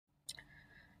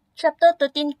Chapter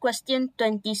 13, question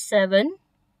 27.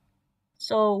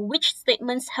 So, which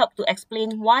statements help to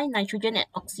explain why nitrogen and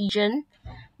oxygen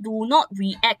do not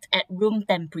react at room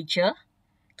temperature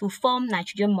to form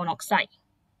nitrogen monoxide?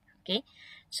 Okay,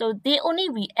 so they only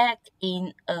react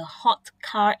in a hot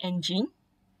car engine.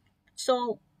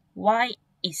 So, why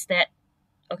is that?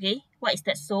 Okay, why is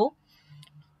that so?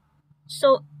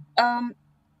 So,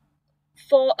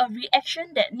 for a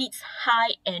reaction that needs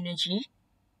high energy,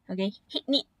 okay,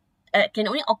 can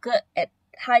only occur at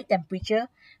high temperature,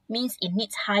 means it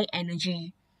needs high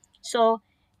energy. So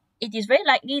it is very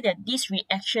likely that this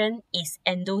reaction is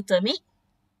endothermic,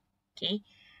 okay,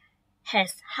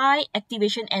 has high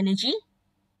activation energy.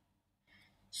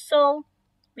 So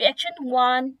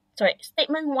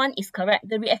statement 1 is correct.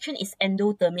 The reaction is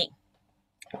endothermic.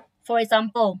 For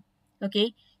example,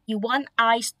 okay, you want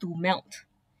ice to melt.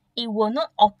 It will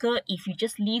not occur if you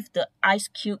just leave the ice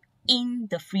cube in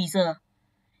the freezer.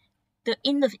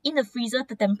 In the freezer,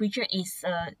 the temperature is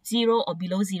 0 or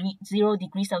below 0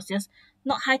 degrees Celsius,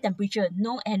 not high temperature.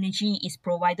 No energy is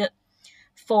provided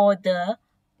for the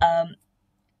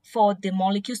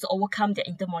molecules to overcome their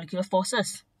intermolecular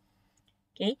forces.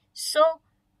 Okay, so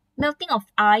melting of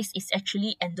ice is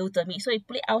actually endothermic. So you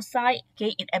put it outside,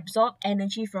 okay, it absorbs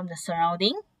energy from the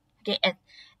surrounding, okay,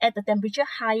 at the temperature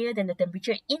higher than the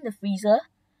temperature in the freezer.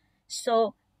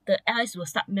 So the ice will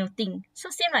start melting.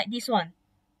 So same like this one.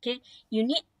 Okay, you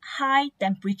need high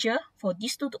temperature for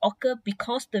these two to occur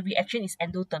because the reaction is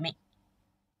endothermic.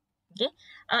 Okay,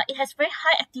 it has very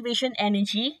high activation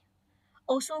energy.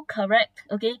 Also correct.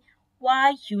 Okay,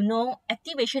 why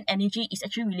activation energy is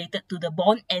actually related to the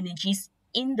bond energies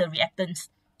in the reactants.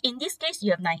 In this case, you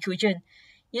have nitrogen.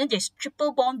 There's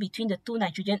triple bond between the two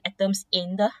nitrogen atoms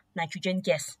in the nitrogen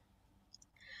gas.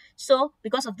 So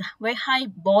because of the very high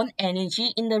bond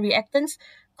energy in the reactants,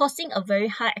 causing a very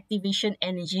high activation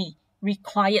energy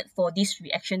required for this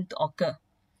reaction to occur.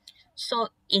 So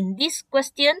in this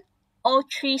question, all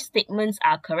three statements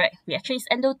are correct. Reaction is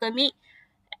endothermic,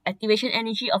 activation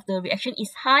energy of the reaction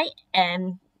is high,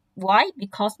 and why?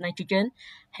 Because nitrogen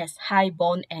has high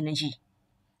bond energy.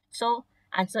 So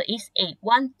answer is A.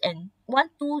 1,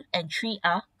 2, and 3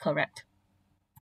 are correct.